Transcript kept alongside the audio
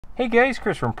Hey guys,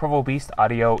 Chris from Provo Beast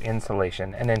Audio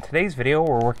Installation, and in today's video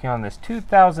we're working on this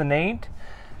 2008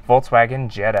 Volkswagen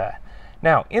Jetta.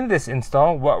 Now in this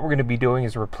install what we're going to be doing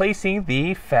is replacing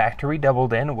the factory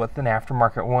doubled in with an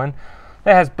aftermarket one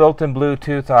that has built-in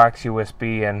Bluetooth, aux,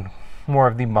 USB, and more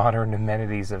of the modern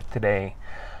amenities of today.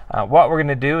 What we're going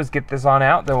to do is get this on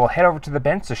out, then we'll head over to the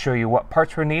bench to show you what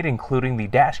parts we need, including the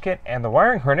dash kit and the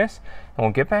wiring harness, and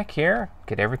we'll get back here,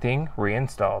 get everything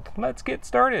reinstalled. Let's get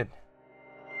started.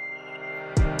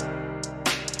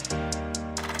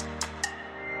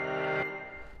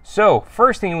 So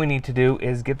first thing we need to do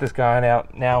is get this guy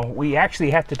out. Now we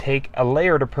actually have to take a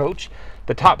layered approach.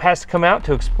 The top has to come out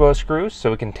to expose screws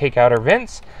so we can take out our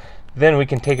vents. Then we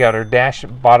can take out our dash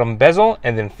bottom bezel,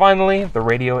 and then finally the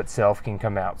radio itself can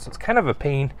come out. So it's kind of a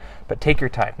pain, but take your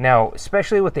time. Now,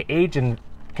 especially with the age and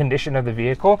condition of the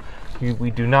vehicle,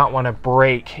 we do not want to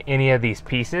break any of these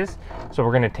pieces. So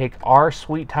we're going to take our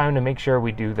sweet time to make sure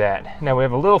we do that. Now we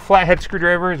have a little flathead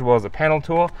screwdriver as well as a panel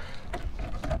tool.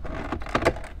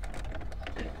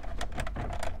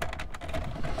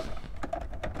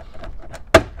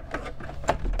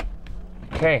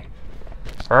 Okay.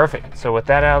 Perfect. So with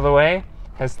that out of the way,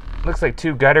 looks like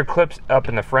two gutter clips up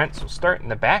in the front, so we'll start in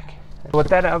the back. With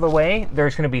that out of the way,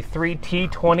 there's going to be 3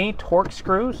 T20 Torx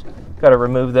screws. Got to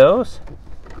remove those.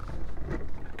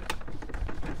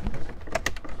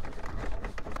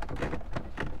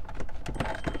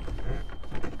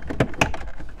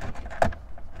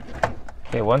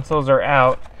 Okay, once those are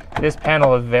out, this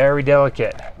panel is very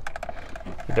delicate.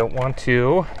 You don't want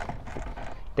to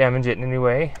damage it in any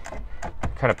way.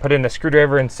 Kind of put in a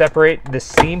screwdriver and separate this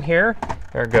seam here.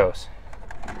 There it goes.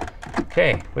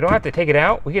 Okay, we don't have to take it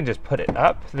out. We can just put it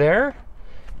up there,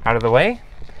 out of the way.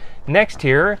 Next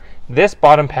here, this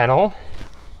bottom panel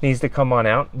needs to come on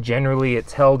out. Generally,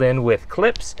 it's held in with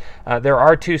clips. There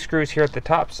are 2 screws here at the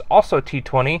top, also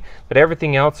T20, but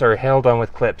everything else are held on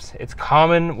with clips. It's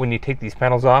common when you take these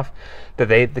panels off that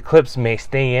the clips may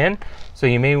stay in, so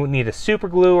you may need to super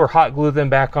glue or hot glue them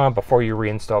back on before you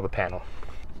reinstall the panel.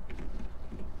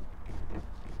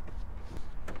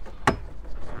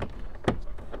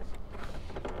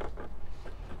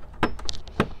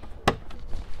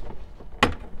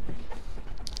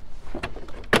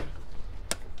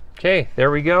 Okay, there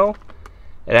we go.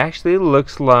 It actually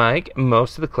looks like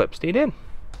most of the clips stayed in.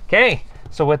 Okay,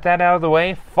 so with that out of the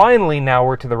way, finally now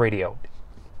we're to the radio.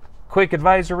 Quick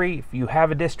advisory, if you have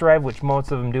a disk drive, which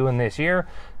most of them do in this year,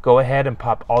 go ahead and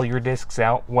pop all your discs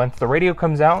out. Once the radio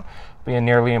comes out, it'll be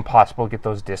nearly impossible to get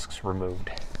those discs removed.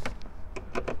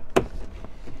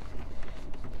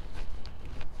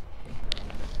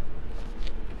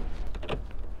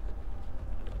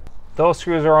 Those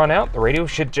screws are on out. The radio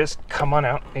should just come on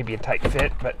out. Maybe a tight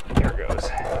fit, but there it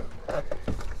goes.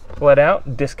 Pull it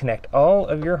out, disconnect all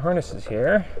of your harnesses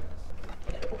here.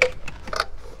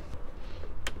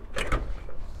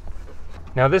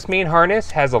 Now this main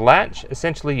harness has a latch.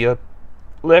 Essentially you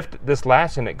lift this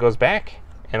latch and it goes back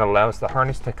and allows the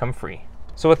harness to come free.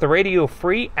 So with the radio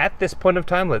free at this point of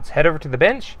time, let's head over to the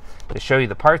bench to show you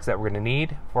the parts that we're going to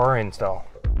need for our install.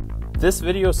 This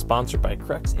video is sponsored by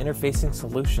Crux Interfacing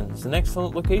Solutions, an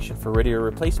excellent location for radio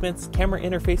replacements, camera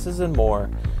interfaces, and more.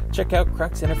 Check out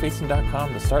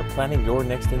cruxinterfacing.com to start planning your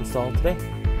next install today.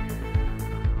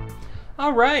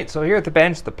 Alright, so here at the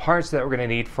bench, the parts that we're going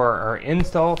to need for our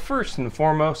install, first and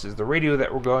foremost, is the radio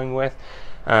that we're going with.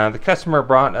 The customer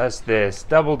brought us this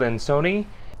doubled-in Sony.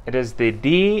 It is the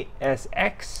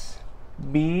DSX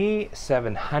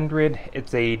B700.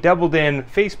 It's a doubled-in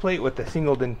faceplate with a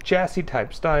singled-in chassis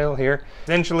type style here.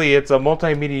 Essentially, it's a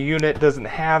multimedia unit, doesn't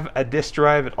have a disk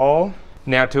drive at all.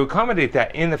 Now, to accommodate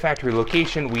that in the factory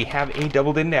location, we have a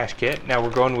doubled-in dash kit. Now we're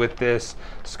going with this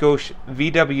Scosche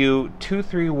VW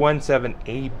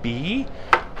 2317AB.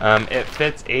 It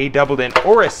fits a doubled-in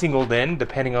or a singled-in,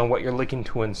 depending on what you're looking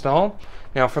to install.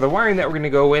 Now for the wiring that we're going to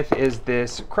go with is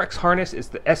this Crux harness. It's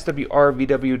the SWR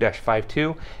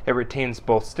VW-52. It retains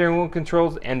both steering wheel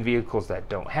controls and vehicles that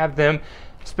don't have them.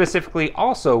 Specifically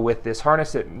also with this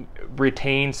harness, it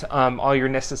retains all your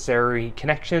necessary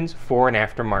connections for an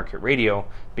aftermarket radio,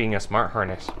 being a smart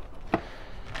harness.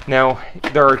 Now,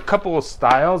 there are a couple of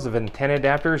styles of antenna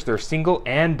adapters. They're single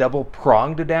and double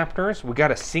pronged adapters. We got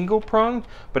a single pronged,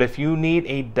 but if you need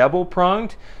a double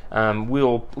pronged,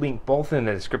 we'll link both in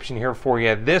the description here for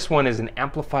you. This one is an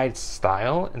amplified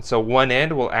style, and so one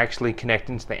end will actually connect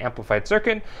into the amplified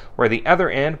circuit, where the other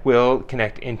end will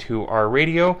connect into our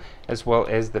radio as well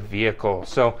as the vehicle.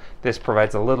 So this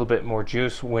provides a little bit more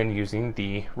juice when using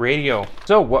the radio.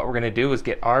 So what we're going to do is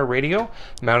get our radio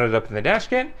mounted up in the dash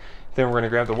kit. Then we're going to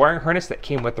grab the wiring harness that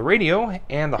came with the radio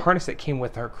and the harness that came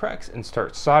with our crux and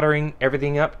start soldering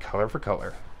everything up color for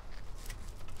color.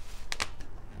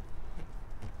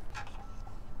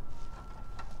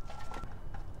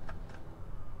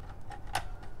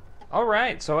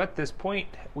 Alright, so at this point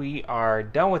we are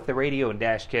done with the radio and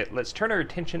dash kit. Let's turn our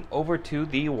attention over to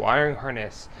the wiring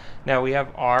harness. Now we have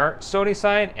our Sony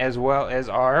side as well as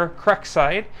our crux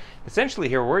side. Essentially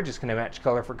here we're just going to match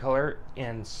color for color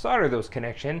and solder those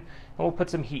connections, and we'll put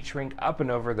some heat shrink up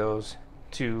and over those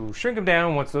to shrink them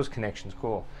down once those connections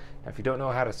cool. Now if you don't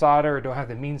know how to solder or don't have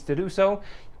the means to do so,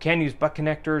 you can use butt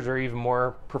connectors or even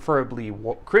more preferably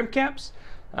crimp caps.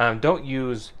 Don't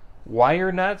use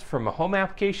wire nuts from a home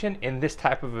application. In this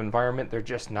type of environment, they're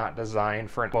just not designed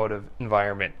for an automotive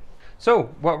environment.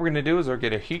 So what we're going to do is we'll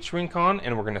get a heat shrink on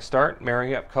and we're going to start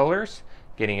marrying up colors,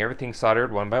 getting everything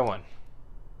soldered one by one.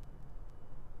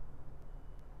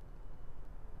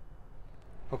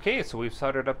 Okay, so we've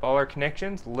soldered up all our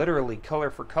connections, literally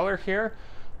color for color here.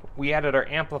 We added our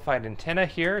amplified antenna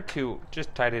here to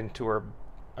just tied into our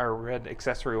red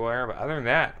accessory wire, but other than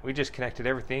that, we just connected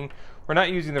everything. We're not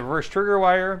using the reverse trigger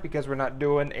wire because we're not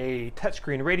doing a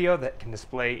touchscreen radio that can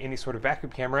display any sort of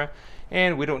backup camera,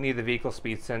 and we don't need the vehicle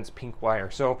speed sense pink wire,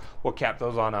 so we'll cap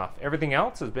those on off. Everything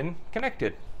else has been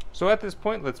connected. So at this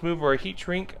point, let's move our heat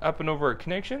shrink up and over our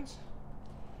connections.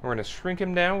 We're going to shrink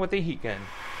them down with a heat gun.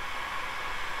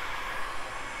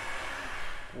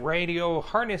 Radio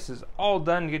harness is all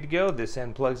done, good to go. This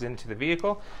end plugs into the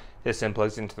vehicle, this end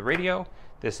plugs into the radio,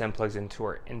 this end plugs into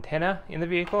our antenna in the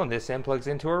vehicle, and this end plugs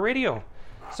into our radio.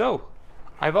 So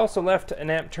I've also left an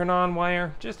amp turn on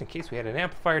wire just in case we had an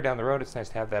amplifier down the road. It's nice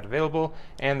to have that available,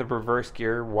 and the reverse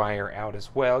gear wire out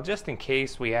as well, just in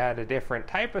case we add a different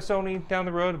type of Sony down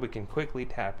the road, we can quickly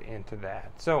tap into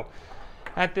that. So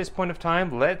at this point of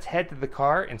time, let's head to the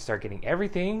car and start getting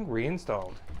everything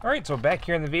reinstalled. Alright, so back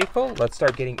here in the vehicle, let's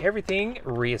start getting everything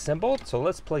reassembled. So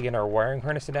let's plug in our wiring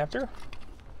harness adapter.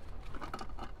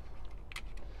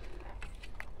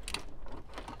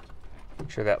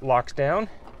 Make sure that locks down,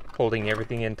 holding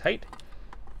everything in tight.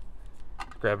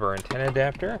 Grab our antenna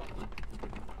adapter.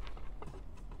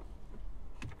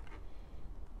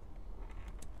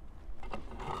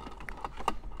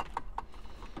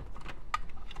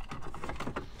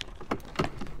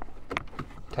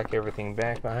 Tuck everything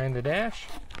back behind the dash.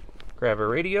 Grab a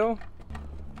radio.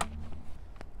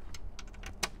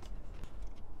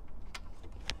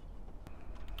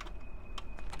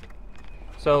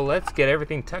 So let's get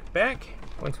everything tucked back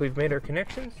once we've made our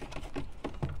connections.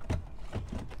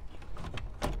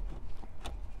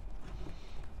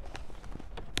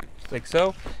 Just like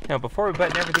so. Now before we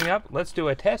button everything up, let's do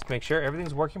a test, make sure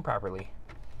everything's working properly.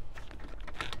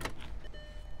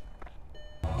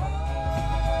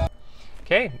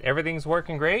 Okay, everything's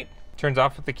working great. Turns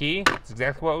off with the key. It's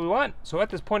exactly what we want. So at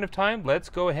this point of time, let's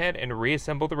go ahead and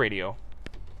reassemble the radio.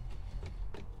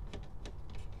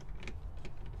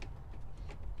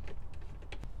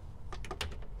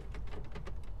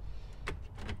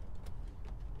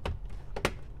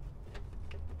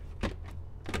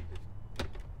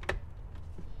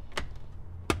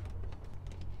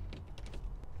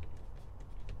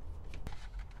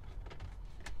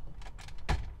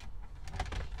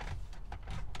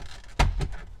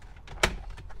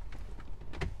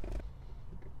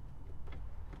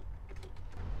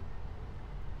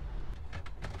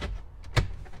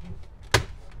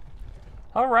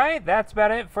 Alright, that's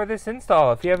about it for this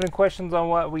install. If you have any questions on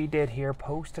what we did here,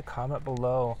 post a comment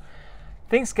below.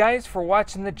 Thanks guys for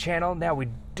watching the channel. Now we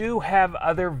do have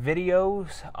other videos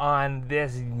on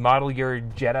this model year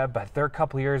Jetta, but they're a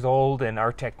couple years old and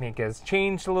our technique has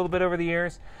changed a little bit over the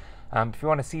years. If you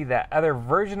want to see that other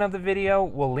version of the video,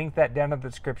 we'll link that down in the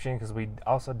description because we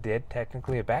also did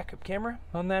technically a backup camera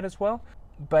on that as well.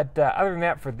 But other than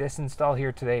that, for this install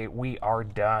here today, we are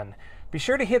done. Be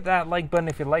sure to hit that like button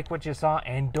if you like what you saw,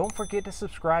 and don't forget to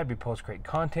subscribe. We post great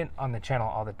content on the channel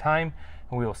all the time,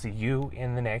 and we will see you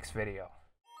in the next video.